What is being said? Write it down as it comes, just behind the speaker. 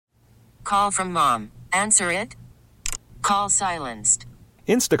Call from mom. Answer it. Call silenced.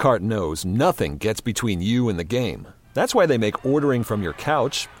 Instacart knows nothing gets between you and the game. That's why they make ordering from your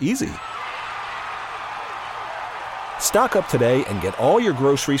couch easy. Stock up today and get all your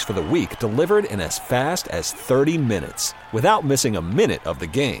groceries for the week delivered in as fast as 30 minutes without missing a minute of the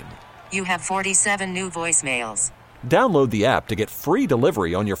game. You have 47 new voicemails. Download the app to get free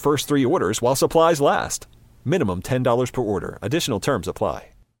delivery on your first 3 orders while supplies last. Minimum $10 per order. Additional terms apply.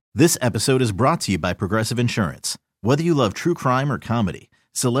 This episode is brought to you by Progressive Insurance. Whether you love true crime or comedy,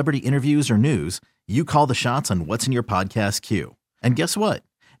 celebrity interviews or news, you call the shots on what's in your podcast queue. And guess what?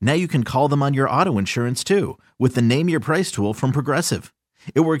 Now you can call them on your auto insurance too with the Name Your Price tool from Progressive.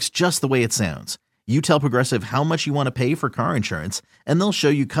 It works just the way it sounds. You tell Progressive how much you want to pay for car insurance, and they'll show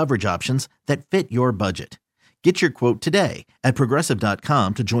you coverage options that fit your budget. Get your quote today at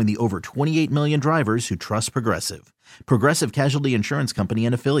Progressive.com to join the over 28 million drivers who trust Progressive. Progressive Casualty Insurance Company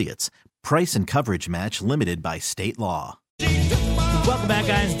and Affiliates. Price and coverage match limited by state law. Welcome back,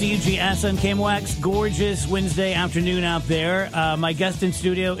 guys. DGS on KMOX. Gorgeous Wednesday afternoon out there. My guest in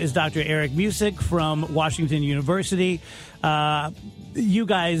studio is Dr. Erik Muziek from Washington University. You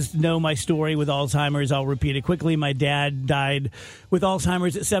guys know my story with Alzheimer's. I'll repeat it quickly. My dad died with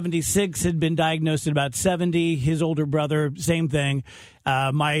Alzheimer's at 76, had been diagnosed at about 70. His older brother, same thing.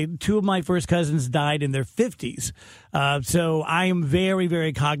 Two of my first cousins died in their 50s. So I am very,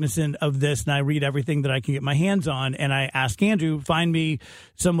 very cognizant of this, and I read everything that I can get my hands on. And I asked Andrew, find me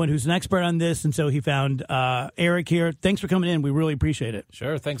someone who's an expert on this. And so he found Erik here. Thanks for coming in. We really appreciate it.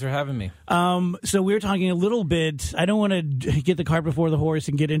 Sure. Thanks for having me. So we were talking a little bit. I don't want to get the cart before the horse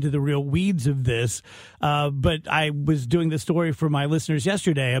and get into the real weeds of this. But I was doing the story for my listeners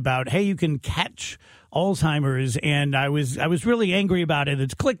yesterday about, hey, you can catch Alzheimer's, and I was really angry about it.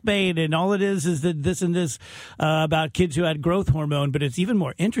 It's clickbait, and all it is that this and this about kids who had growth hormone, but it's even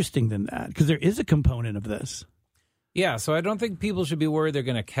more interesting than that because there is a component of this. Yeah, so I don't think people should be worried they're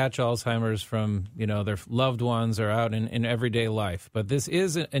going to catch Alzheimer's from, their loved ones or out in everyday life. But this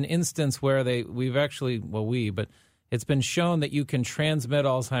is an instance where but it's been shown that you can transmit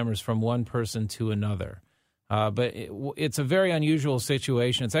Alzheimer's from one person to another. But it's a very unusual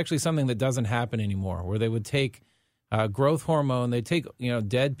situation. It's actually something that doesn't happen anymore, where they would take growth hormone. They take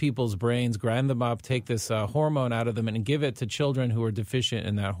dead people's brains, grind them up, take this hormone out of them, and give it to children who are deficient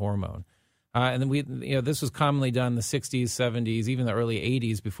in that hormone. And then this was commonly done in the 60s, 70s, even the early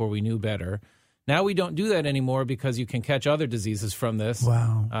 80s before we knew better. Now we don't do that anymore because you can catch other diseases from this.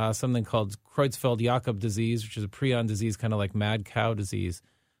 Wow. Something called Creutzfeldt-Jakob disease, which is a prion disease, kind of like mad cow disease.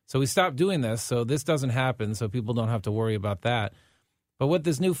 So we stopped doing this, so this doesn't happen, so people don't have to worry about that. But what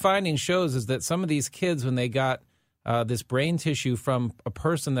this new finding shows is that some of these kids, when they got this brain tissue from a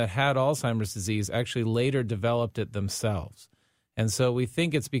person that had Alzheimer's disease, actually later developed it themselves. And so we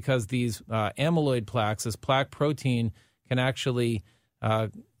think it's because these amyloid plaques, this plaque protein, can actually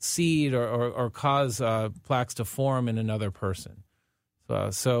seed or cause plaques to form in another person.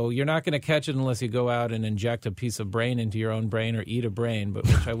 So you're not going to catch it unless you go out and inject a piece of brain into your own brain or eat a brain, but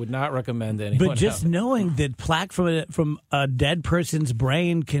which I would not recommend to anyone. But just knowing that plaque from a dead person's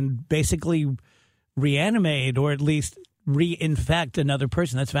brain can basically reanimate or at least reinfect another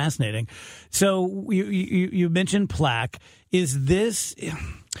person, that's fascinating. So you mentioned plaque. Is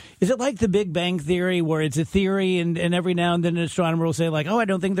it like the Big Bang Theory, where it's a theory and every now and then an astronomer will say, like, oh, I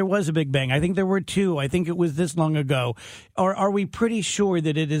don't think there was a Big Bang. I think there were two. I think it was this long ago. Or are we pretty sure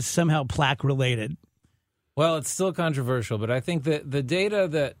that it is somehow plaque related? Well, it's still controversial, but I think that the data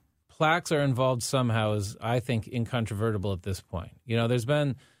that plaques are involved somehow is, I think, incontrovertible at this point. There's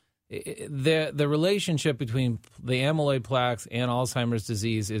been the relationship between the amyloid plaques and Alzheimer's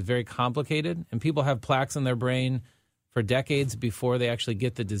disease is very complicated, and people have plaques in their brain for decades before they actually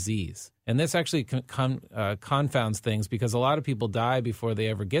get the disease. And this actually confounds things because a lot of people die before they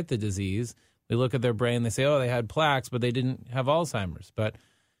ever get the disease. We look at their brain, they say, oh, they had plaques, but they didn't have Alzheimer's. But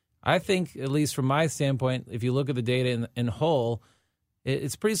I think, at least from my standpoint, if you look at the data in whole,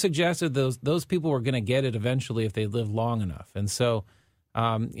 it's pretty suggestive those people were going to get it eventually if they live long enough. And so,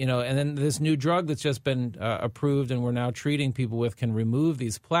 and then this new drug that's just been approved and we're now treating people with can remove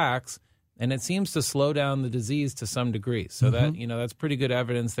these plaques. And it seems to slow down the disease to some degree. So that, that's pretty good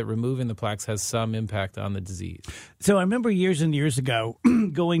evidence that removing the plaques has some impact on the disease. So I remember years and years ago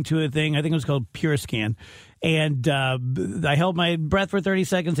going to a thing, I think it was called Pure Scan. And I held my breath for 30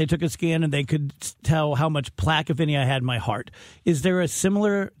 seconds. They took a scan and they could tell how much plaque, if any, I had in my heart. Is there a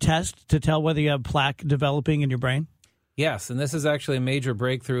similar test to tell whether you have plaque developing in your brain? Yes, and this is actually a major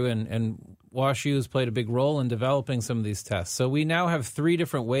breakthrough, and WashU has played a big role in developing some of these tests. So we now have 3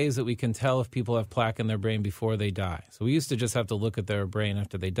 different ways that we can tell if people have plaque in their brain before they die. So we used to just have to look at their brain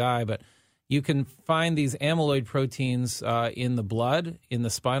after they die, but you can find these amyloid proteins in the blood, in the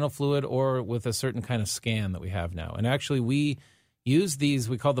spinal fluid, or with a certain kind of scan that we have now. And actually, we use these,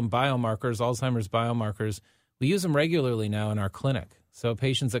 we call them biomarkers, Alzheimer's biomarkers. We use them regularly now in our clinic. So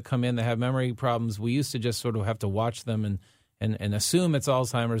patients that come in that have memory problems, we used to just sort of have to watch them and assume it's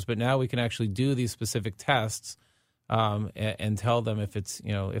Alzheimer's, but now we can actually do these specific tests and tell them if it's,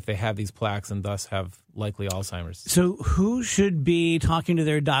 if they have these plaques and thus have likely Alzheimer's. So who should be talking to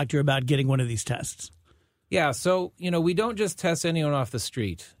their doctor about getting one of these tests? Yeah, so, we don't just test anyone off the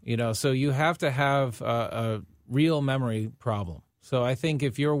street, so you have to have a real memory problem. So I think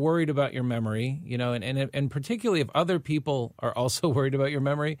if you're worried about your memory, and particularly if other people are also worried about your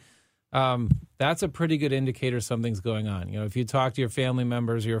memory, that's a pretty good indicator something's going on. If you talk to your family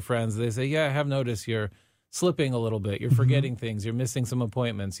members or your friends, they say, yeah, I have noticed you're slipping a little bit. You're forgetting things. You're missing some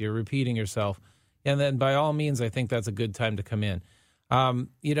appointments. You're repeating yourself. And then by all means, I think that's a good time to come in.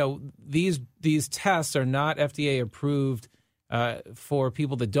 These tests are not FDA approved for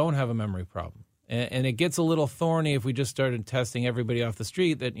people that don't have a memory problem. And it gets a little thorny if we just started testing everybody off the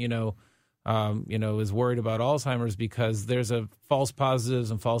street that, is worried about Alzheimer's, because there's a false positives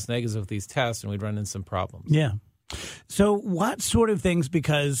and false negatives with these tests, and we'd run into some problems. Yeah. So what sort of things,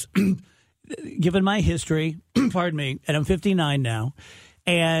 because given my history, pardon me, and I'm 59 now,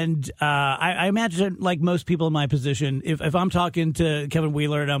 and I imagine, like most people in my position, if I'm talking to Kevin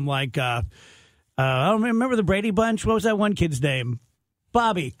Wheeler and I'm like, I don't remember the Brady Bunch, what was that one kid's name?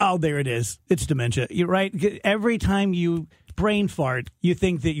 Bobby. Oh, there it is. It's dementia. You're right. Every time you brain fart, you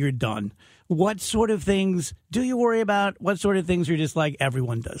think that you're done. What sort of things do you worry about? What sort of things are just like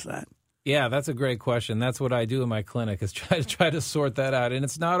everyone does that? Yeah, that's a great question. That's what I do in my clinic, is try to sort that out. And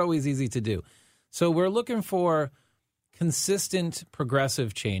it's not always easy to do. So we're looking for consistent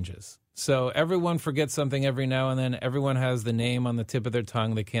progressive changes. So everyone forgets something every now and then. Everyone has the name on the tip of their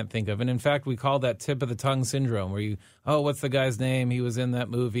tongue they can't think of. And in fact, we call that tip of the tongue syndrome, where what's the guy's name? He was in that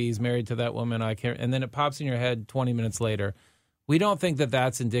movie. He's married to that woman. I can't. And then it pops in your head 20 minutes later. We don't think that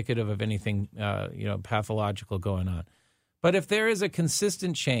that's indicative of anything, pathological going on. But if there is a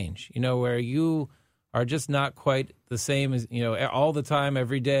consistent change, where you are just not quite the same as, all the time,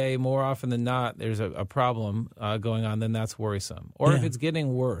 every day, more often than not, there's a problem going on, then that's worrisome. Or if it's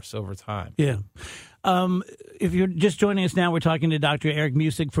getting worse over time. Yeah. If you're just joining us now, we're talking to Dr. Erik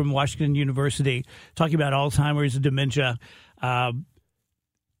Muziek from Washington University, talking about Alzheimer's and dementia.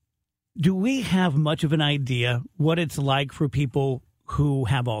 Do we have much of an idea what it's like for people who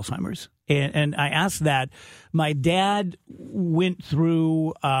have Alzheimer's? And I asked that. My dad went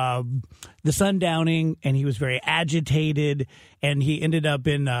through the sundowning, and he was very agitated, and he ended up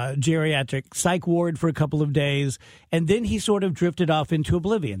in a geriatric psych ward for a couple of days, and then he sort of drifted off into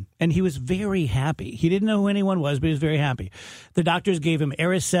oblivion, and he was very happy. He didn't know who anyone was, but he was very happy. The doctors gave him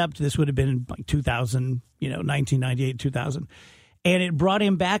Aricept. This would have been in like 2000, 1998, 2000. And it brought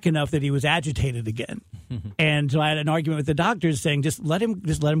him back enough that he was agitated again. And so I had an argument with the doctors saying, just let him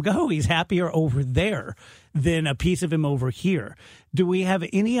go. He's happier over there than a piece of him over here. Do we have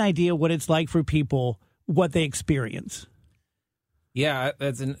any idea what it's like for people, what they experience? Yeah,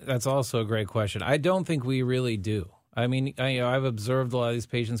 that's also a great question. I don't think we really do. I mean, I've observed a lot of these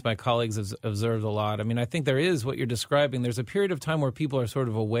patients. My colleagues have observed a lot. I mean, I think there is what you're describing. There's a period of time where people are sort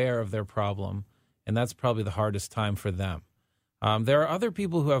of aware of their problem, and that's probably the hardest time for them. There are other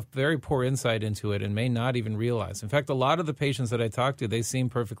people who have very poor insight into it and may not even realize. In fact, a lot of the patients that I talk to, they seem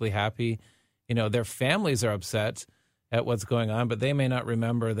perfectly happy. Their families are upset at what's going on, but they may not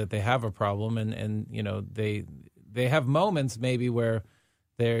remember that they have a problem. And they have moments maybe where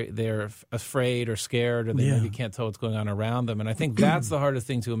they're afraid or scared, or they maybe can't tell what's going on around them. And I think that's the hardest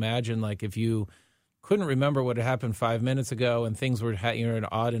thing to imagine. Like if you couldn't remember what had happened 5 minutes ago and things were in an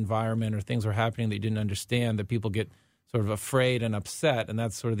odd environment, or things were happening that you didn't understand, that people get sort of afraid and upset, and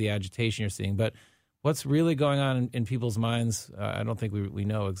that's sort of the agitation you're seeing. But what's really going on in people's minds, I don't think we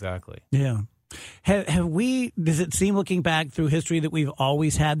know exactly. Yeah. Have we, does it seem, looking back through history, that we've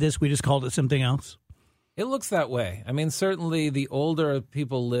always had this? We just called it something else? It looks that way. I mean, certainly the older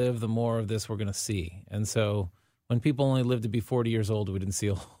people live, the more of this we're going to see. And so when people only lived to be 40 years old, we didn't see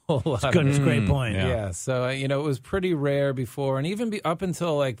a whole lot of it. That's a great point. Yeah. So, it was pretty rare before, and even up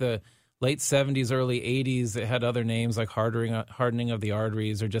until like the late 70s, early 80s, it had other names like hardening of the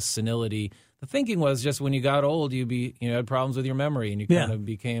arteries or just senility. The thinking was just when you got old, you had problems with your memory, and you kind of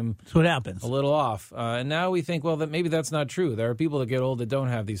became that's what happens. A little off. And now we think, well, that maybe that's not true. There are people that get old that don't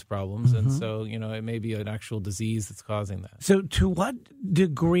have these problems, and so it may be an actual disease that's causing that. So to what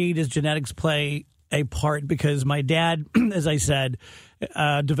degree does genetics play a part because my dad, as I said,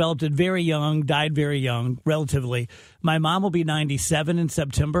 developed it very young, died very young, relatively. My mom will be 97 in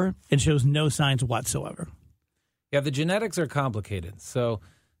September and shows no signs whatsoever. Yeah, the genetics are complicated. So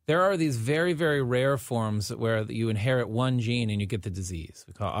there are these very, very rare forms where you inherit one gene and you get the disease.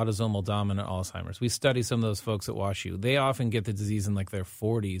 We call it autosomal dominant Alzheimer's. We study some of those folks at WashU. They often get the disease in like their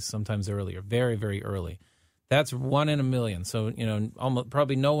 40s, sometimes earlier, very, very early. That's 1 in a million. So, almost,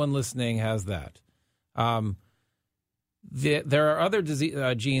 probably no one listening has that. There are other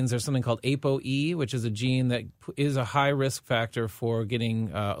genes. There's something called ApoE, which is a gene that is a high risk factor for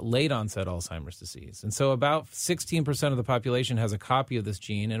getting late onset Alzheimer's disease. And so about 16% of the population has a copy of this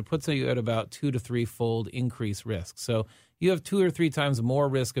gene, and it puts you at about 2 to 3-fold increased risk. So you have 2 or 3 times more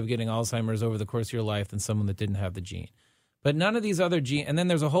risk of getting Alzheimer's over the course of your life than someone that didn't have the gene. But none of these other genes, and then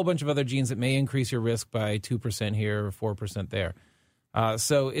there's a whole bunch of other genes that may increase your risk by 2% here or 4% there.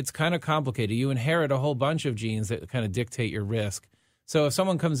 So it's kind of complicated. You inherit a whole bunch of genes that kind of dictate your risk. So if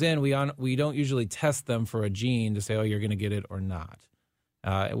someone comes in, we don't usually test them for a gene to say, oh, you're going to get it or not.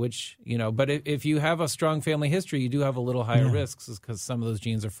 But if you have a strong family history, you do have a little higher risks because some of those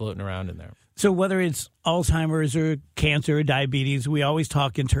genes are floating around in there. So whether it's Alzheimer's or cancer or diabetes, we always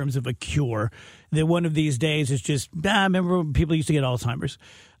talk in terms of a cure. That one of these days is just, I remember when people used to get Alzheimer's.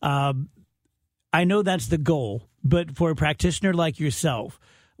 I know that's the goal, but for a practitioner like yourself,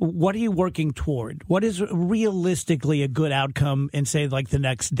 what are you working toward? What is realistically a good outcome in, say, like the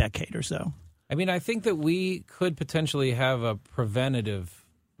next decade or so? I mean, I think that we could potentially have a preventative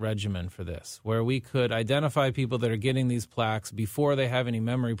regimen for this, where we could identify people that are getting these plaques before they have any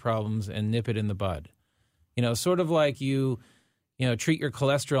memory problems and nip it in the bud. Sort of like you treat your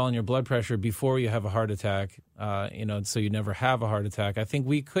cholesterol and your blood pressure before you have a heart attack, so you never have a heart attack. I think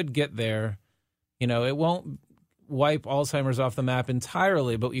we could get there. It won't wipe Alzheimer's off the map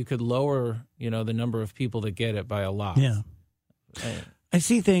entirely, but you could lower, the number of people that get it by a lot. Yeah. I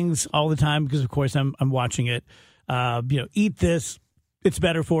see things all the time because, of course, I'm watching it. Eat this. It's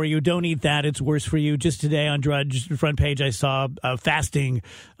better for you. Don't eat that. It's worse for you. Just today on Drudge, the front page, I saw fasting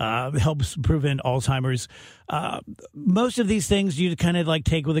helps prevent Alzheimer's. Most of these things you kind of like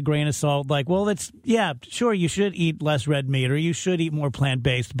take with a grain of salt. Like, well, sure, you should eat less red meat or you should eat more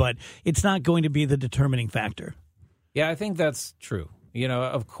plant-based, but it's not going to be the determining factor. Yeah, I think that's true.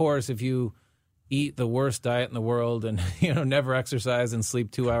 Of course, if you eat the worst diet in the world and, never exercise and sleep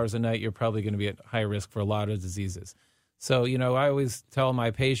 2 hours a night, you're probably going to be at high risk for a lot of diseases. So, I always tell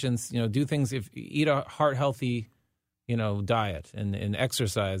my patients, do things, eat a heart-healthy, diet and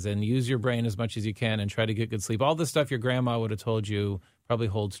exercise and use your brain as much as you can and try to get good sleep. All the stuff your grandma would have told you probably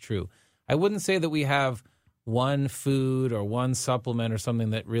holds true. I wouldn't say that we have one food or one supplement or something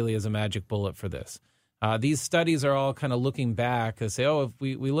that really is a magic bullet for this. These studies are all kind of looking back and say, if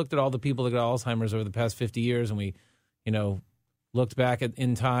we looked at all the people that got Alzheimer's over the past 50 years and we, looked back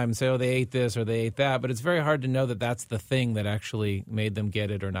in time and say, they ate this or they ate that. But it's very hard to know that that's the thing that actually made them get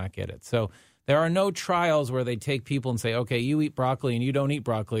it or not get it. So there are no trials where they take people and say, okay, you eat broccoli and you don't eat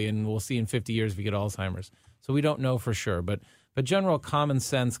broccoli, and we'll see in 50 years if you get Alzheimer's. So we don't know for sure. But general common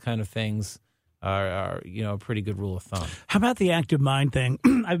sense kind of things are a pretty good rule of thumb. How about the active mind thing?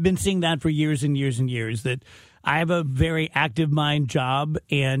 I've been seeing that for years and years and years, that I have a very active mind job,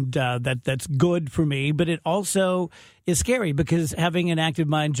 and that's good for me, but it also is scary because having an active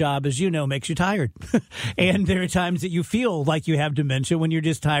mind job, as you know, makes you tired. And there are times that you feel like you have dementia when you're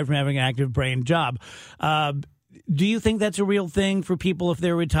just tired from having an active brain job. Do you think that's a real thing for people if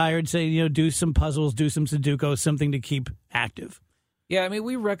they're retired? Say, do some puzzles, do some Sudoku, something to keep active. Yeah, I mean,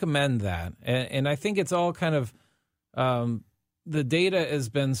 we recommend that. And I think it's all kind of the data has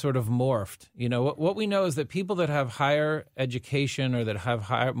been sort of morphed. What we know is that people that have higher education or that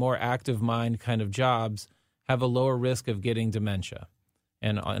have more active mind kind of jobs have a lower risk of getting dementia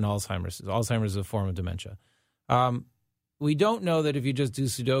and Alzheimer's. Alzheimer's is a form of dementia. We don't know that if you just do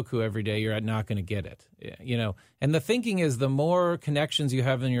Sudoku every day, you're not going to get it. And the thinking is the more connections you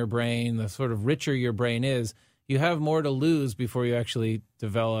have in your brain, the sort of richer your brain is, you have more to lose before you actually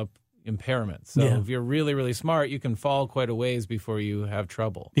develop impairment. So if you're really, really smart, you can fall quite a ways before you have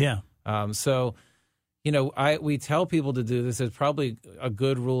trouble. Yeah. We tell people to do this. It's probably a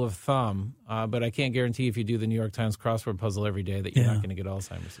good rule of thumb, but I can't guarantee if you do the New York Times crossword puzzle every day that you're not going to get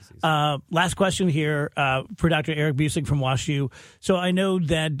Alzheimer's disease. Last question here for Dr. Erik Muziek from WashU. So I know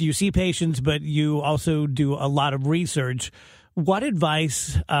that you see patients, but you also do a lot of research. What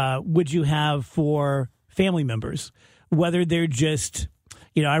advice would you have for family members, whether they're just,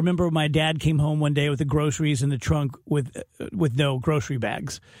 I remember my dad came home one day with the groceries in the trunk with no grocery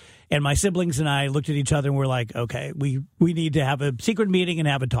bags. And my siblings and I looked at each other and we're like, okay, we need to have a secret meeting and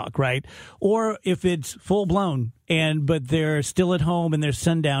have a talk, right? Or if it's full blown but they're still at home and they're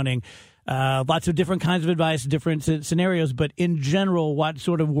sundowning, lots of different kinds of advice, different scenarios. But in general, what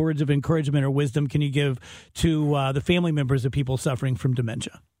sort of words of encouragement or wisdom can you give to the family members of people suffering from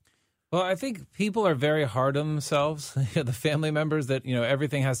dementia? Well, I think people are very hard on themselves, the family members, that,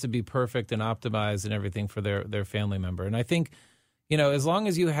 everything has to be perfect and optimized and everything for their family member. And I think, as long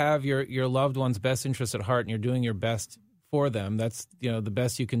as you have your loved one's best interest at heart and you're doing your best for them, that's, the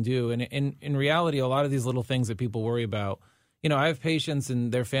best you can do. And in reality, a lot of these little things that people worry about, I have patients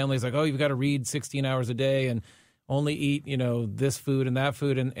and their families like, oh, you've got to read 16 hours a day and only eat, this food and that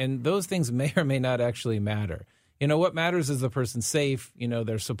food. And those things may or may not actually matter. What matters is the person's safe,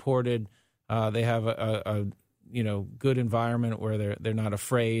 they're supported, they have a good environment where they're not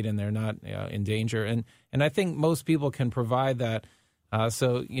afraid and they're not in danger. And I think most people can provide that.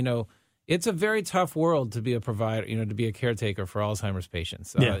 So it's a very tough world to be a provider, to be a caretaker for Alzheimer's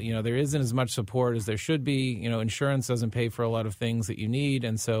patients. Yeah. There isn't as much support as there should be. Insurance doesn't pay for a lot of things that you need.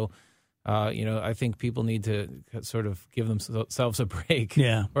 And so, I think people need to sort of give themselves a break.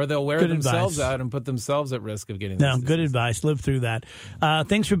 Yeah. Or they'll wear themselves out and put themselves at risk of getting this disease. Good advice. Live through that.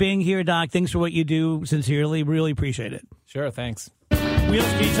 Thanks for being here, Doc. Thanks for what you do. Sincerely, really appreciate it. Sure, thanks.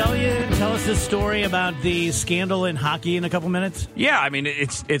 Wheels, can you tell us this story about the scandal in hockey in a couple minutes? Yeah, I mean,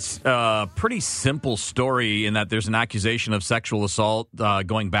 it's a pretty simple story in that there's an accusation of sexual assault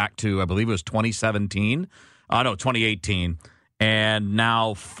going back to, I believe it was 2018. And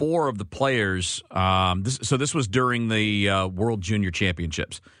now 4 of the players, this was during the World Junior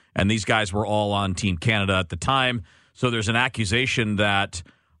Championships, and these guys were all on Team Canada at the time. So there's an accusation that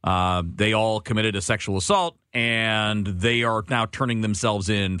they all committed a sexual assault, and they are now turning themselves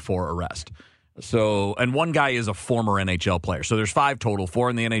in for arrest. So, and one guy is a former NHL player. So there's 5 total, 4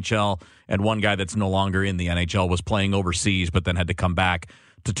 in the NHL, and one guy that's no longer in the NHL was playing overseas, but then had to come back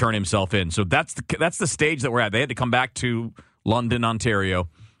to turn himself in. So that's the stage that we're at. They had to come back to London, Ontario,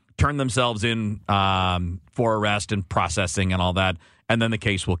 turn themselves in for arrest and processing and all that, and then the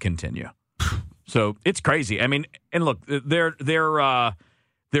case will continue. So it's crazy. I mean, and look, they're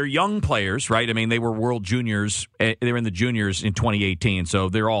young players, right? I mean, they were World Juniors. They were in the juniors in 2018, so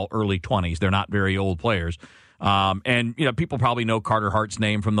they're all early 20s. They're not very old players. And, people probably know Carter Hart's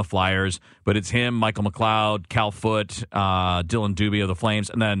name from the Flyers, but it's him, Michael McLeod, Cal Foote, Dylan Dubé of the Flames,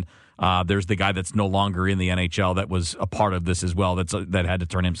 and then there's the guy that's no longer in the NHL that was a part of this as well that had to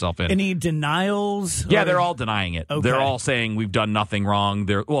turn himself in. Any denials? Yeah, they're all denying it. Okay. They're all saying we've done nothing wrong.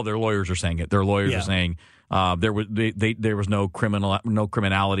 Their lawyers are saying it. Their lawyers are saying there was no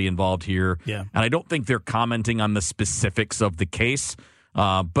criminality involved here. Yeah. And I don't think they're commenting on the specifics of the case,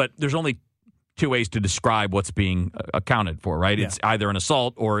 but there's only 2 ways to describe what's being accounted for, right? Yeah. It's either an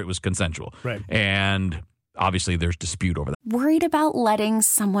assault or it was consensual. Right. And obviously there's dispute over that. Worried about letting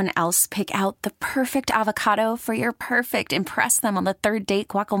someone else pick out the perfect avocado for your perfect impress them on the 3rd date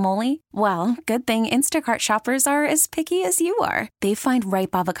guacamole? Well, good thing Instacart shoppers are as picky as you are. They find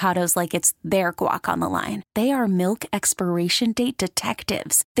ripe avocados like it's their guac on the line. They are milk expiration date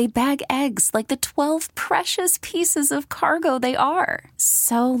detectives. They bag eggs like the 12 precious pieces of cargo they are.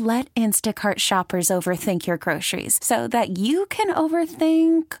 So let Instacart shoppers overthink your groceries so that you can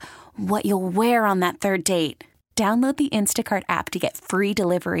overthink what you'll wear on that 3rd date. Download the Instacart app to get free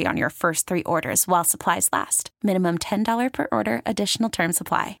delivery on your first 3 orders while supplies last. Minimum $10 per order. Additional terms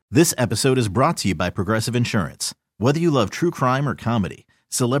apply. This episode is brought to you by Progressive Insurance. Whether you love true crime or comedy,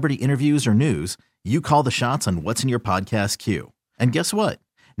 celebrity interviews or news, you call the shots on what's in your podcast queue. And guess what?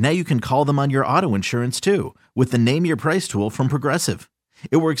 Now you can call them on your auto insurance too with the Name Your Price tool from Progressive.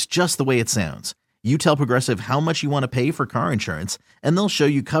 It works just the way it sounds. You tell Progressive how much you want to pay for car insurance, and they'll show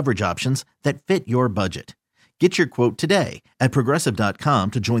you coverage options that fit your budget. Get your quote today at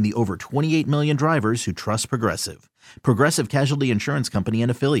Progressive.com to join the over 28 million drivers who trust Progressive. Progressive Casualty Insurance Company and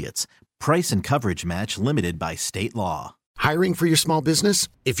Affiliates. Price and coverage match limited by state law. Hiring for your small business?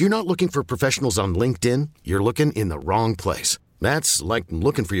 If you're not looking for professionals on LinkedIn, you're looking in the wrong place. That's like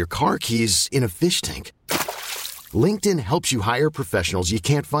looking for your car keys in a fish tank. LinkedIn helps you hire professionals you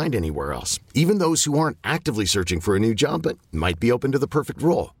can't find anywhere else, even those who aren't actively searching for a new job but might be open to the perfect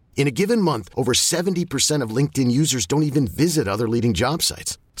role. In a given month, over 70% of LinkedIn users don't even visit other leading job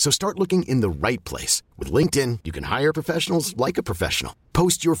sites. So start looking in the right place. With LinkedIn, you can hire professionals like a professional.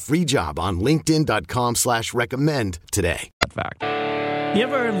 Post your free job on linkedin.com/recommend today. Fact. You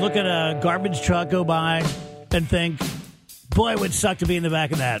ever look at a garbage truck go by and think, boy, it would suck to be in the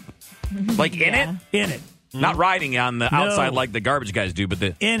back of that? Like in it? In it. Not riding on the outside like the garbage guys do, but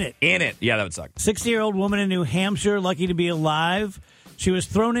in it. In it. Yeah, that would suck. 60-year-old woman in New Hampshire, lucky to be alive. She was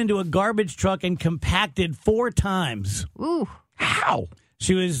thrown into a garbage truck and compacted 4 times. Ooh. How?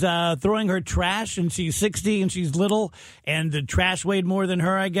 She was throwing her trash, and she's 60, and she's little, and the trash weighed more than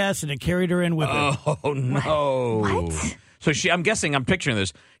her, I guess, and it carried her in with her. Oh, no. What? So I'm picturing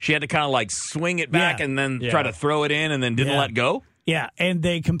this. She had to kind of like swing it back and then try to throw it in and then didn't let go? Yeah, and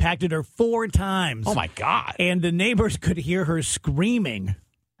they compacted her 4 times. Oh, my God. And the neighbors could hear her screaming.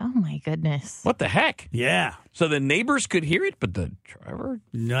 Oh, my goodness. What the heck? Yeah. So the neighbors could hear it, but the driver?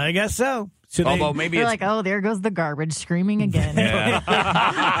 No, I guess so. So Although maybe They're it's... like, oh, there goes the garbage screaming again. We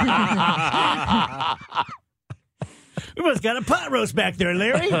must got a pot roast back there,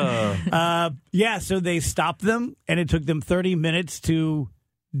 Larry. So they stopped them, and it took them 30 minutes to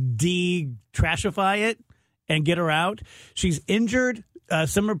de-trashify it and get her out. She's injured.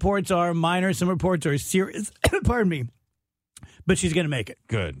 Some reports are minor. Some reports are serious. Pardon me. But she's going to make it.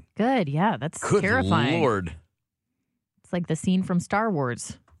 Good. Good, yeah, that's Good terrifying. Lord. It's like the scene from Star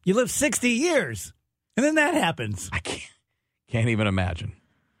Wars. You live 60 years, and then that happens. I can't even imagine.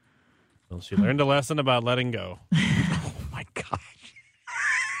 Well, she learned a lesson about letting go. Oh, my gosh.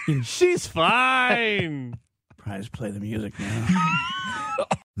 She's fine. Probably just play the music now.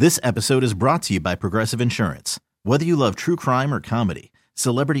 This episode is brought to you by Progressive Insurance. Whether you love true crime or comedy,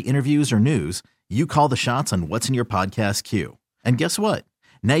 celebrity interviews or news, you call the shots on what's in your podcast queue. And guess what?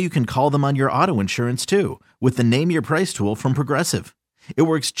 Now you can call them on your auto insurance too with the Name Your Price tool from Progressive. It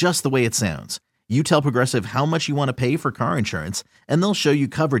works just the way it sounds. You tell Progressive how much you want to pay for car insurance, and they'll show you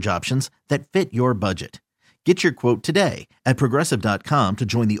coverage options that fit your budget. Get your quote today at Progressive.com to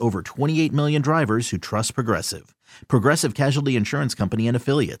join the over 28 million drivers who trust Progressive. Progressive Casualty Insurance Company and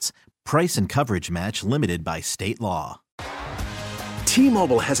Affiliates. Price and coverage match limited by state law.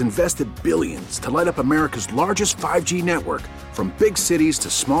 T-Mobile has invested billions to light up America's largest 5G network, from big cities to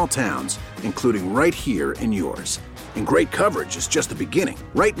small towns, including right here in yours. And great coverage is just the beginning.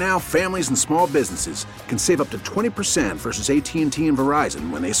 Right now, families and small businesses can save up to 20% versus AT&T and Verizon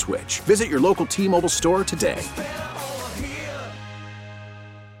when they switch. Visit your local T-Mobile store today.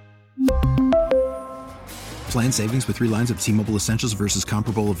 Plan savings with 3 lines of T-Mobile Essentials versus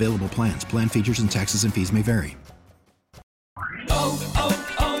comparable available plans. Plan features and taxes and fees may vary.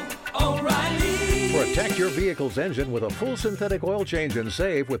 Protect your vehicle's engine with a full synthetic oil change and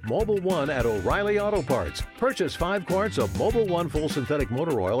save with Mobil 1 at O'Reilly Auto Parts. Purchase 5 quarts of Mobil 1 full synthetic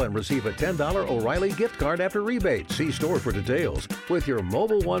motor oil and receive a $10 O'Reilly gift card after rebate. See store for details. With your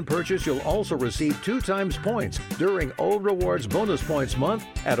Mobil 1 purchase, you'll also receive 2 times points during O Rewards Bonus Points Month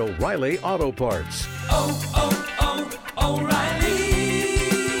at O'Reilly Auto Parts. O'Reilly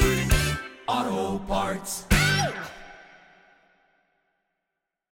Auto Parts.